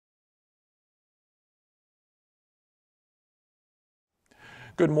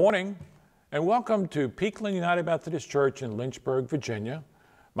Good morning and welcome to Peakland United Methodist Church in Lynchburg, Virginia.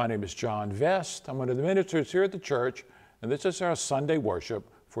 My name is John Vest. I'm one of the ministers here at the church, and this is our Sunday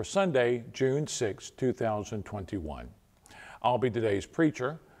worship for Sunday, June 6, 2021. I'll be today's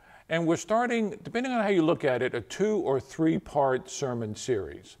preacher, and we're starting, depending on how you look at it, a 2- or 3-part sermon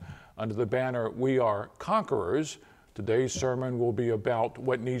series. Under the banner, We Are Conquerors, today's sermon will be about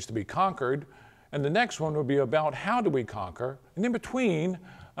what needs to be conquered, and the next one will be about how do we conquer. And in between,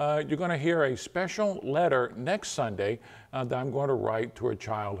 you're going to hear a special letter next Sunday that I'm going to write to a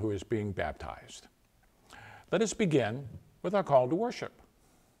child who is being baptized. Let us begin with our call to worship.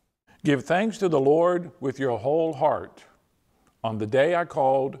 Give thanks to the Lord with your whole heart. On the day I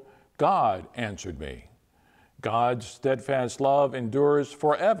called, God answered me. God's steadfast love endures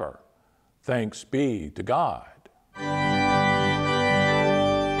forever. Thanks be to God.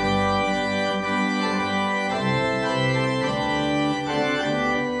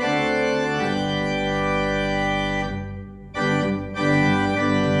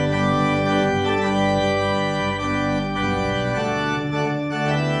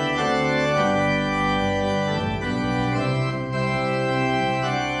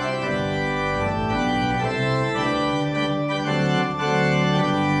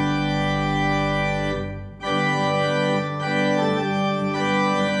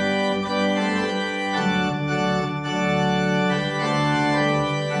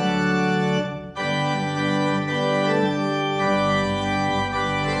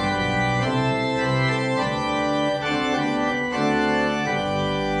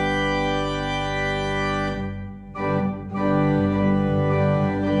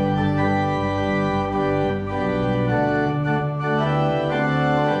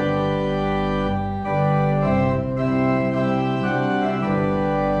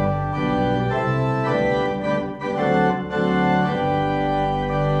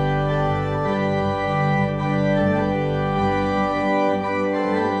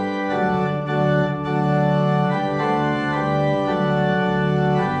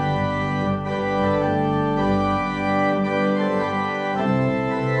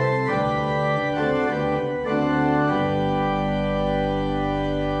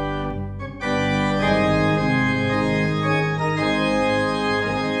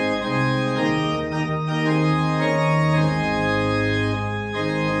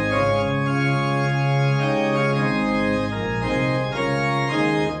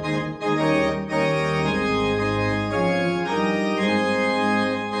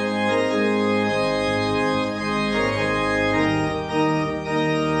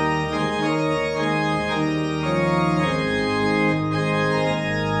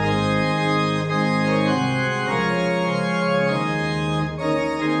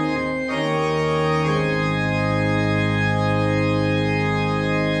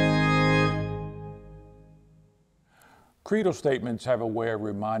 Creedal statements have a way of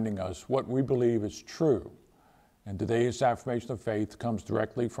reminding us what we believe is true. And today's affirmation of faith comes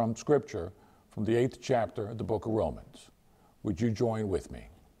directly from Scripture, from the 8th chapter of the book of Romans. Would you join with me?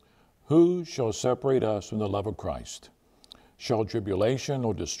 Who shall separate us from the love of Christ? Shall tribulation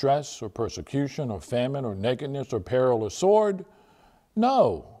or distress or persecution or famine or nakedness or peril or sword?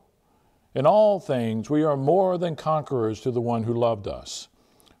 No. In all things we are more than conquerors to the one who loved us.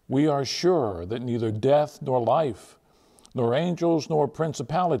 We are sure that neither death nor life, nor angels, nor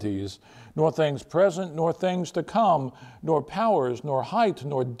principalities, nor things present, nor things to come, nor powers, nor height,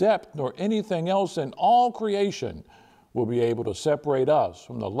 nor depth, nor anything else in all creation will be able to separate us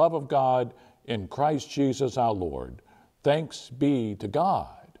from the love of God in Christ Jesus our Lord. Thanks be to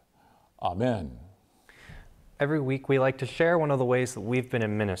God. Amen. Every week we like to share one of the ways that we've been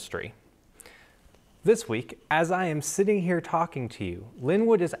in ministry. This week, as I am sitting here talking to you,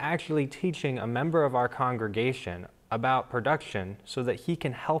 Linwood is actually teaching a member of our congregation about production so that he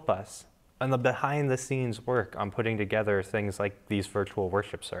can help us on the behind-the-scenes work on putting together things like these virtual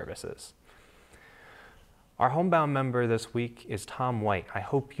worship services. Our homebound member this week is Tom White. I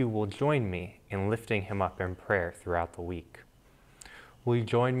hope you will join me in lifting him up in prayer throughout the week. Will you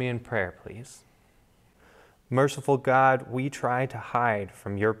join me in prayer, please? Merciful God, we try to hide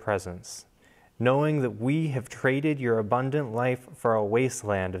from your presence, knowing that we have traded your abundant life for a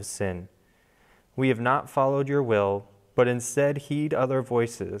wasteland of sin. We have not followed your will, but instead heed other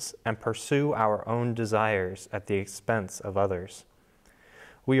voices and pursue our own desires at the expense of others.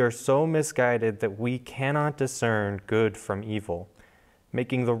 We are so misguided that we cannot discern good from evil,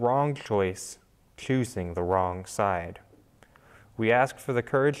 making the wrong choice, choosing the wrong side. We ask for the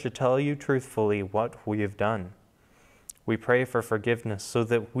courage to tell you truthfully what we have done. We pray for forgiveness so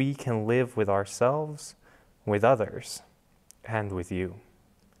that we can live with ourselves, with others, and with you.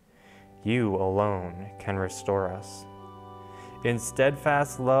 You alone can restore us. In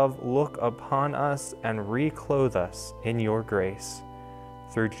steadfast love, look upon us and reclothe us in your grace.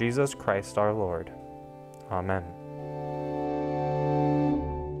 Through Jesus Christ our Lord. Amen.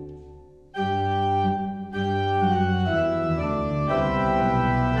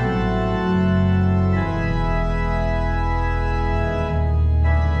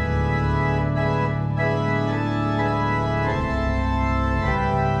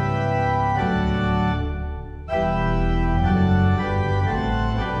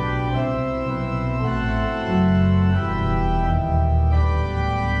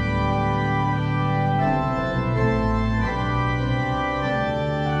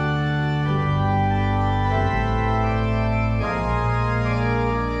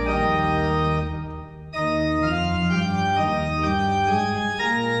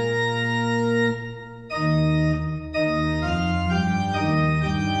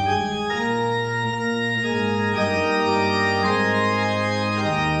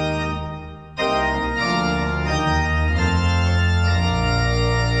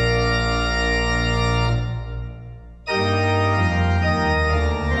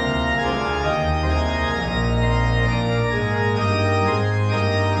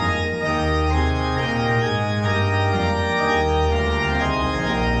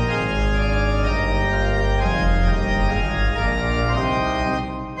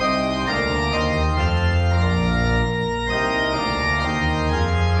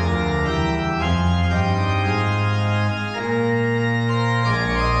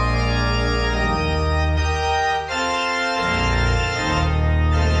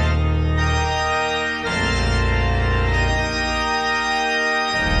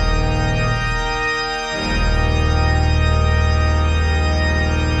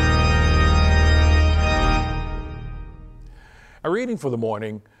 Our reading for the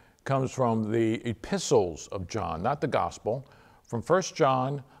morning comes from the epistles of John, not the gospel, from 1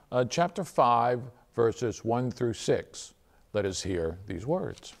 John chapter 5, verses 1 through 6. Let us hear these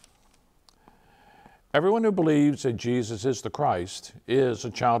words. Everyone who believes that Jesus is the Christ is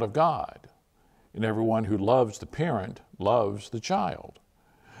a child of God, and everyone who loves the parent loves the child.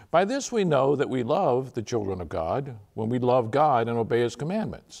 By this we know that we love the children of God, when we love God and obey His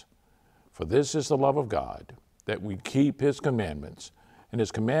commandments. For this is the love of God, that we keep His commandments, and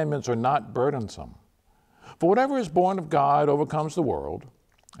His commandments are not burdensome. For whatever is born of God overcomes the world,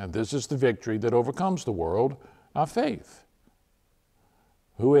 and this is the victory that overcomes the world, our faith.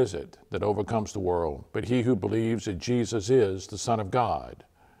 Who is it that overcomes the world but he who believes that Jesus is the Son of God?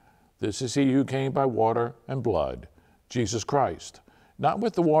 This is He who came by water and blood, Jesus Christ, not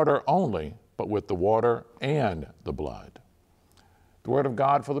with the water only, but with the water and the blood. The word of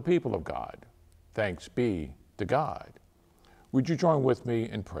God for the people of God. Thanks be to God. Would you join with me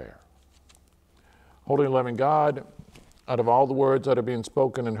in prayer? Holy and loving God, out of all the words that are being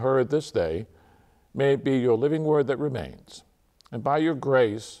spoken and heard this day, may it be your living word that remains. And by your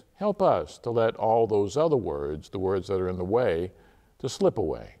grace, help us to let all those other words, the words that are in the way, to slip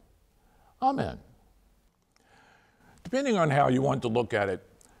away. Amen. Depending on how you want to look at it,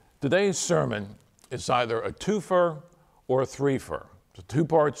 today's sermon is either a twofer or a threefer. It's a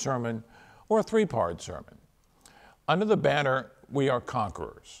two-part sermon or a three-part sermon. Under the banner, We Are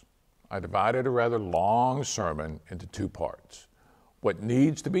Conquerors, I divided a rather long sermon into two parts. What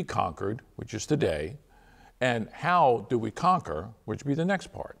needs to be conquered, which is today, and how do we conquer, which will be the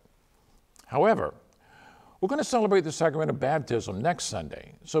next part. However, we're going to celebrate the sacrament of baptism next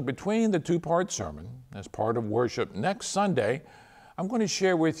Sunday. So between the two-part sermon, as part of worship next Sunday, I'm going to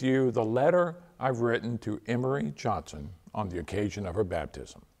share with you the letter I've written to Emery Johnson on the occasion of her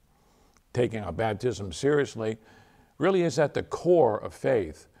baptism. Taking our baptism seriously really is at the core of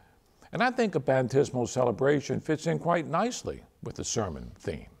faith. And I think a baptismal celebration fits in quite nicely with the sermon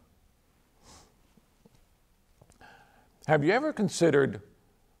theme. Have you ever considered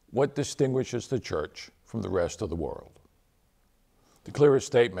what distinguishes the church from the rest of the world? The clearest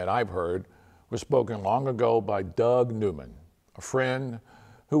statement I've heard was spoken long ago by Doug Newman, a friend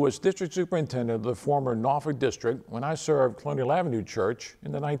who was district superintendent of the former Norfolk district when I served Colonial Avenue Church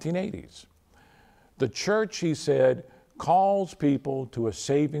in the 1980s. The church, he said, calls people to a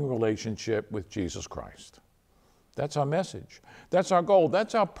saving relationship with Jesus Christ. That's our message. That's our goal.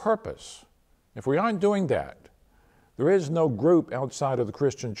 That's our purpose. If we aren't doing that, there is no group outside of the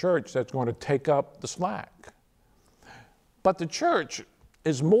Christian church that's going to take up the slack. But the church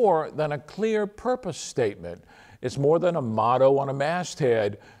is more than a clear purpose statement. It's more than a motto on a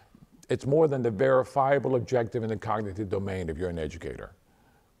masthead. It's more than the verifiable objective in the cognitive domain if you're an educator.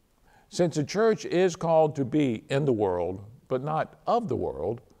 Since the church is called to be in the world, but not of the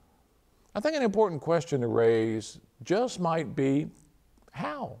world, I think an important question to raise just might be,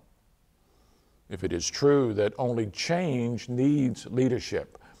 how? If it is true that only change needs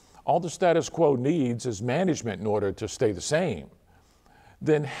leadership, all the status quo needs is management in order to stay the same,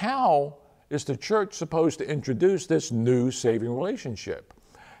 then how is the church supposed to introduce this new saving relationship?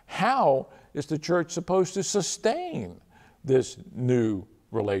 How is the church supposed to sustain this new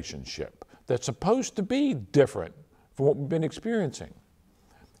relationship that's supposed to be different from what we've been experiencing?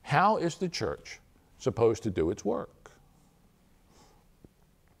 How is the church supposed to do its work?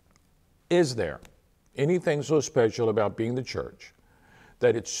 Is there anything so special about being the church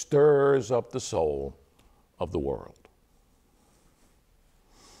that it stirs up the soul of the world?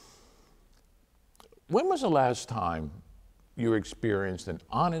 When was the last time you experienced an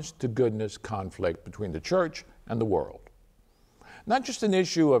honest-to-goodness conflict between the church and the world? Not just an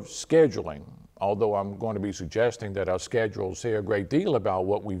issue of scheduling, although I'm going to be suggesting that our schedules say a great deal about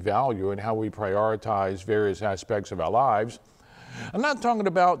what we value and how we prioritize various aspects of our lives. I'm not talking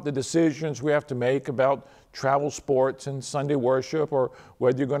about the decisions we have to make about travel sports and Sunday worship, or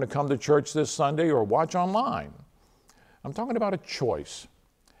whether you're going to come to church this Sunday or watch online. I'm talking about a choice,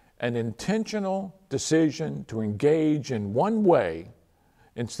 an intentional decision to engage in one way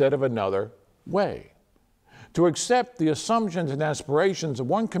instead of another way, to accept the assumptions and aspirations of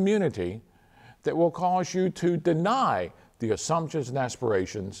one community that will cause you to deny the assumptions and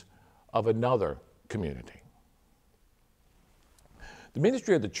aspirations of another community. The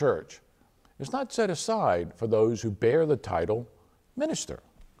ministry of the church is not set aside for those who bear the title minister.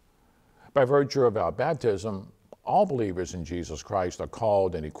 By virtue of our baptism, all believers in Jesus Christ are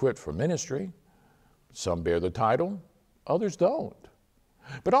called and equipped for ministry. Some bear the title, others don't.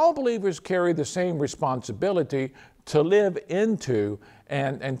 But all believers carry the same responsibility to live into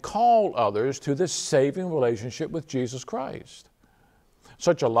and call others to this saving relationship with Jesus Christ.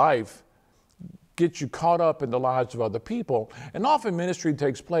 Such a life gets you caught up in the lives of other people, and often ministry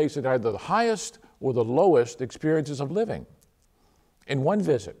takes place at either the highest or the lowest experiences of living. In one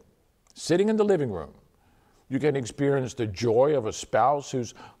visit, sitting in the living room, you can experience the joy of a spouse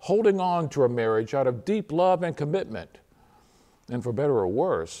who's holding on to a marriage out of deep love and commitment, and for better or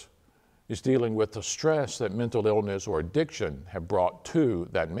worse, is dealing with the stress that mental illness or addiction have brought to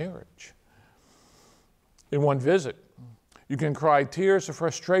that marriage. In one visit, you can cry tears of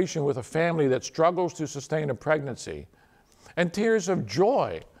frustration with a family that struggles to sustain a pregnancy, and tears of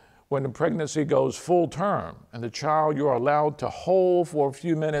joy when the pregnancy goes full term and the child you are allowed to hold for a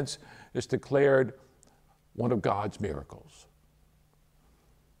few minutes is declared one of God's miracles.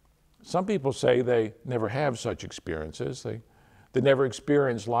 Some people say they never have such experiences. They never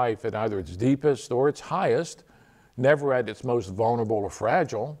experience life at either its deepest or its highest, never at its most vulnerable or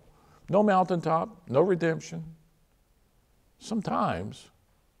fragile. No mountaintop, no redemption. Sometimes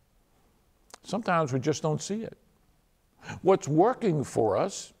we just don't see it. What's working for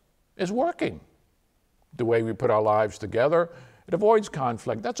us is working. The way we put our lives together, it avoids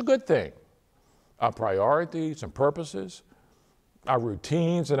conflict. That's a good thing. Our priorities and purposes, our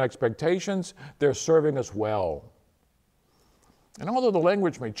routines and expectations, they're serving us well. And although the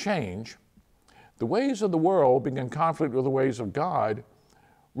language may change, the ways of the world being in conflict with the ways of God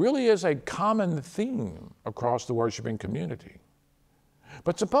really is a common theme across the worshiping community.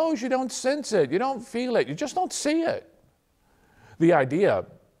 But suppose you don't sense it, you don't feel it, you just don't see it. The idea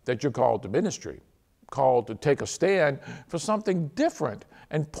that you're called to ministry, called to take a stand for something different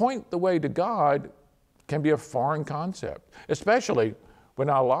and point the way to God can be a foreign concept, especially when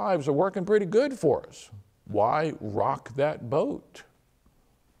our lives are working pretty good for us. Why rock that boat?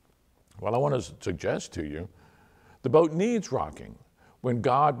 Well, I want to suggest to you, the boat needs rocking when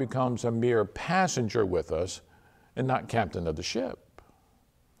God becomes a mere passenger with us and not captain of the ship.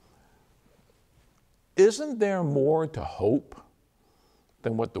 Isn't there more to hope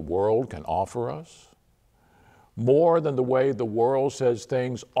than what the world can offer us? More than the way the world says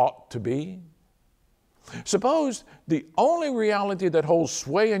things ought to be? Suppose the only reality that holds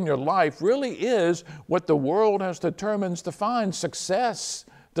sway in your life really is what the world has determined defines success,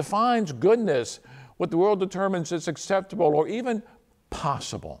 defines goodness, what the world determines is acceptable or even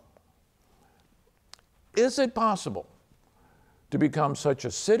possible. Is it possible to become such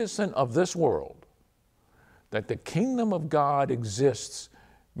a citizen of this world that the kingdom of God exists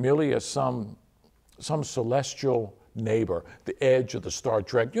merely as some celestial neighbor, the edge of the Star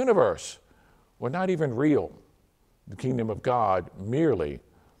Trek universe, or not even real, the kingdom of God merely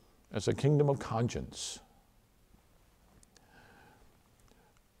as a kingdom of conscience?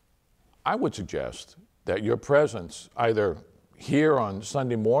 I would suggest that your presence, either here on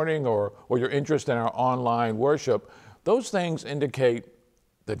Sunday morning or your interest in our online worship, those things indicate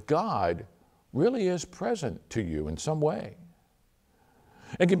that God really is present to you in some way.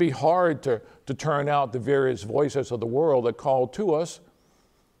 It can be hard to turn out the various voices of the world that call to us,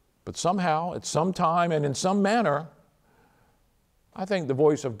 but somehow, at some time, and in some manner, I think the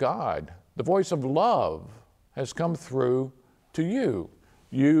voice of God, the voice of love, has come through to you.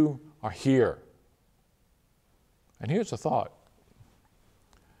 You are here. And here's the thought.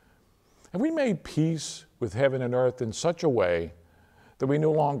 Have we made peace with heaven and earth in such a way that we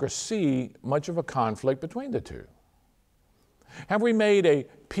no longer see much of a conflict between the two? Have we made a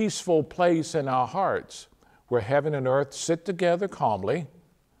peaceful place in our hearts where heaven and earth sit together calmly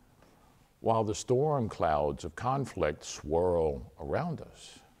while the storm clouds of conflict swirl around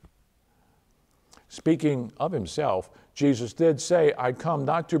us? Speaking of himself, Jesus did say, "I come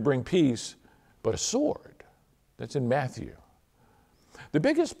not to bring peace, but a sword." That's in Matthew. The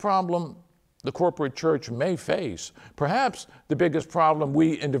biggest problem the corporate church may face, perhaps the biggest problem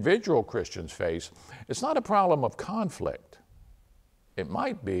we individual Christians face, it's not a problem of conflict. It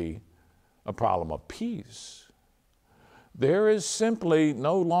might be a problem of peace. There is simply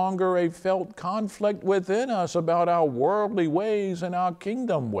no longer a felt conflict within us about our worldly ways and our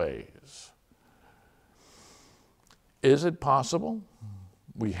kingdom ways. Is it possible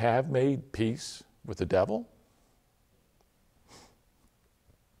we have made peace with the devil?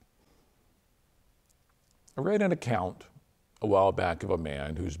 I read an account a while back of a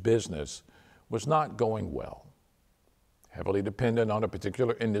man whose business was not going well. Heavily dependent on a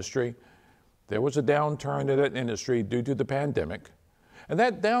particular industry, there was a downturn in that industry due to the pandemic, and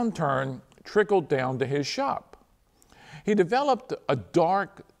that downturn trickled down to his shop. He developed a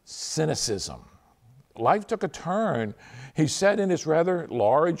dark cynicism. Life took a turn. He sat in his rather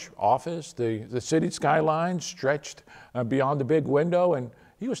large office. The city skyline stretched beyond the big window, and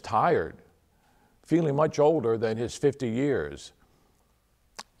he was tired, feeling much older than his 50 years.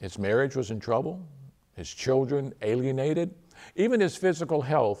 His marriage was in trouble, his children alienated, even his physical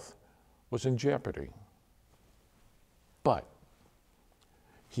health was in jeopardy. But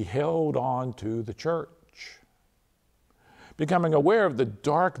he held on to the church. Becoming aware of the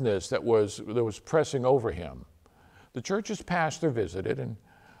darkness that was pressing over him, the church's pastor visited, and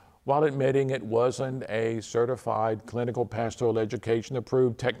while admitting it wasn't a certified clinical pastoral education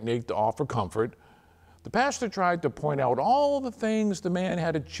approved technique to offer comfort, the pastor tried to point out all the things the man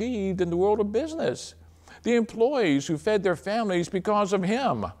had achieved in the world of business. The employees who fed their families because of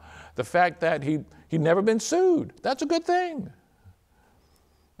him. The fact that he'd never been sued. That's a good thing.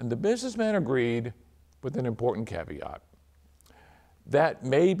 And the businessman agreed with an important caveat. That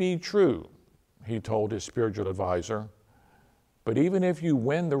may be true, he told his spiritual advisor, but even if you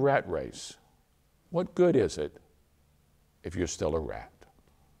win the rat race, what good is it if you're still a rat?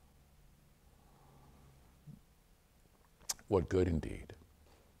 What good indeed.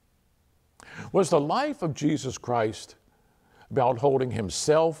 Was the life of Jesus Christ about holding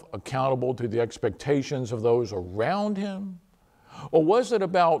himself accountable to the expectations of those around him? Or was it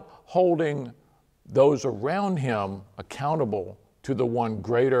about holding those around him accountable to the one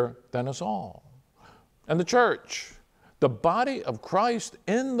greater than us all? And the church, the body of Christ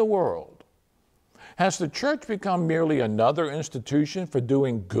in the world, has the church become merely another institution for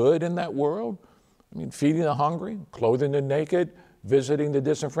doing good in that world? I mean, feeding the hungry, clothing the naked, visiting the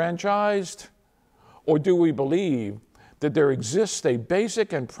disenfranchised? Or do we believe that there exists a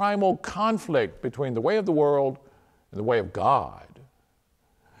basic and primal conflict between the way of the world and the way of God?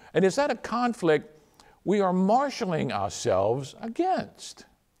 And is that a conflict we are marshaling ourselves against?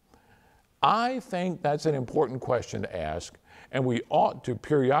 I think that's an important question to ask, and we ought to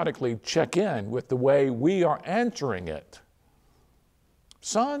periodically check in with the way we are answering it.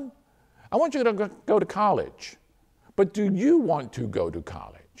 Son, I want you to go to college, but do you want to go to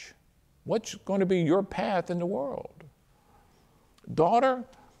college? What's going to be your path in the world? Daughter,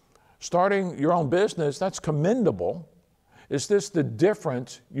 starting your own business, that's commendable. Is this the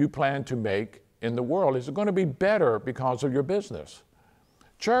difference you plan to make in the world? Is it going to be better because of your business?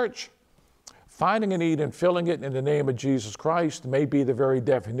 Church, finding a need and filling it in the name of Jesus Christ may be the very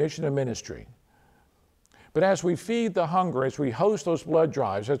definition of ministry. But as we feed the hungry, as we host those blood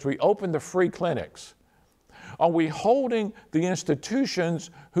drives, as we open the free clinics, are we holding the institutions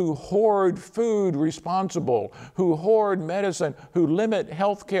who hoard food responsible, who hoard medicine, who limit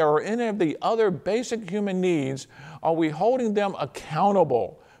health care or any of the other basic human needs, are we holding them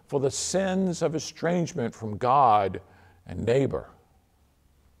accountable for the sins of estrangement from God and neighbor?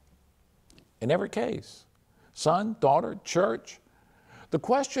 In every case, son, daughter, church, the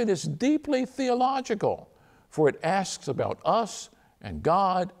question is deeply theological, for it asks about us and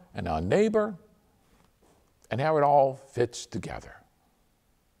God and our neighbor and how it all fits together.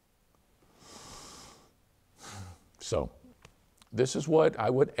 So this is what I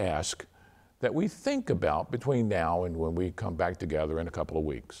would ask that we think about between now and when we come back together in a couple of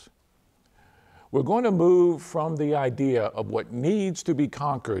weeks. We're going to move from the idea of what needs to be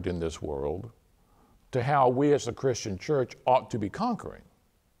conquered in this world to how we as a Christian church ought to be conquering.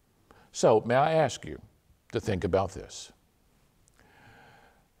 So may I ask you to think about this.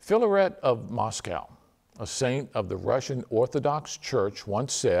 Philaret of Moscow, a saint of the Russian Orthodox Church,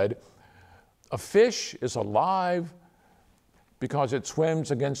 once said, "A fish is alive because it swims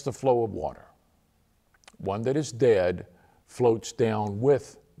against the flow of water. One that is dead floats down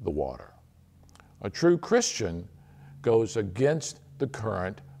with the water. A true Christian goes against the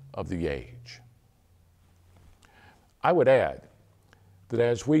current of the age." I would add that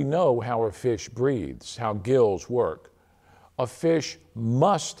as we know how a fish breathes, how gills work, a fish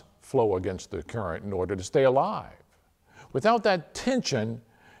must flow against the current in order to stay alive. Without that tension,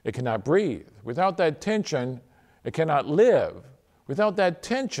 it cannot breathe. Without that tension, it cannot live. Without that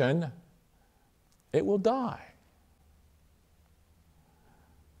tension, it will die.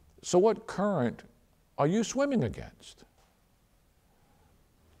 So what current are you swimming against?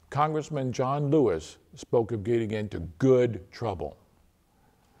 Congressman John Lewis spoke of getting into good trouble.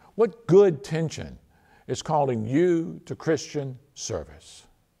 What good tension is calling you to Christian service?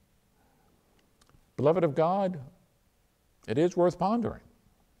 Beloved of God, it is worth pondering.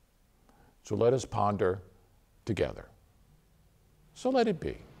 So let us ponder together. So let it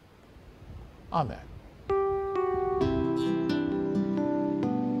be. Amen.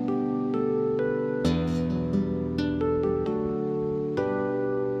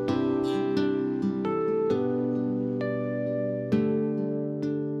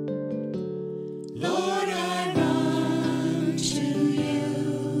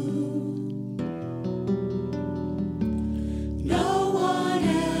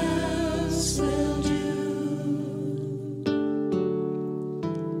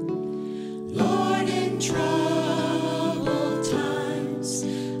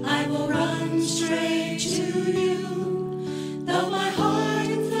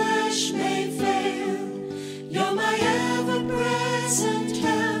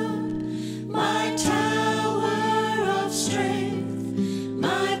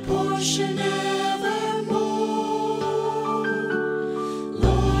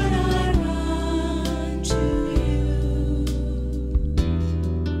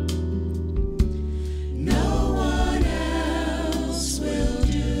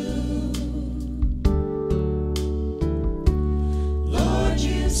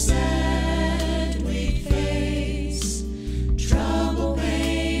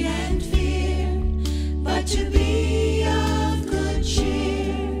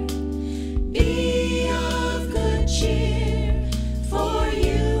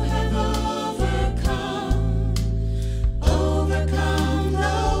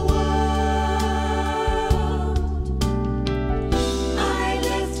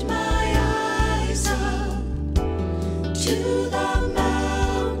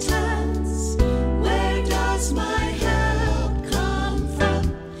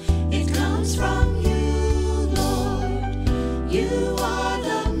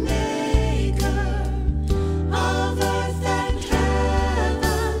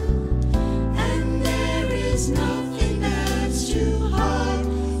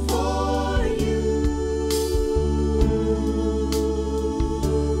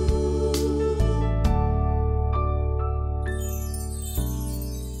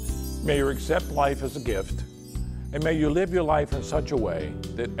 May you accept life as a gift, and may you live your life in such a way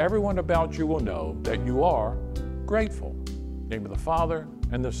that everyone about you will know that you are grateful. In the name of the Father,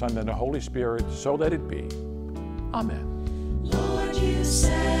 and the Son, and the Holy Spirit, so let it be. Amen. Lord, you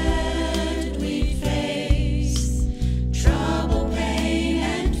said we face trouble, pain,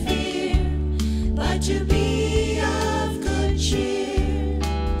 and fear, but to be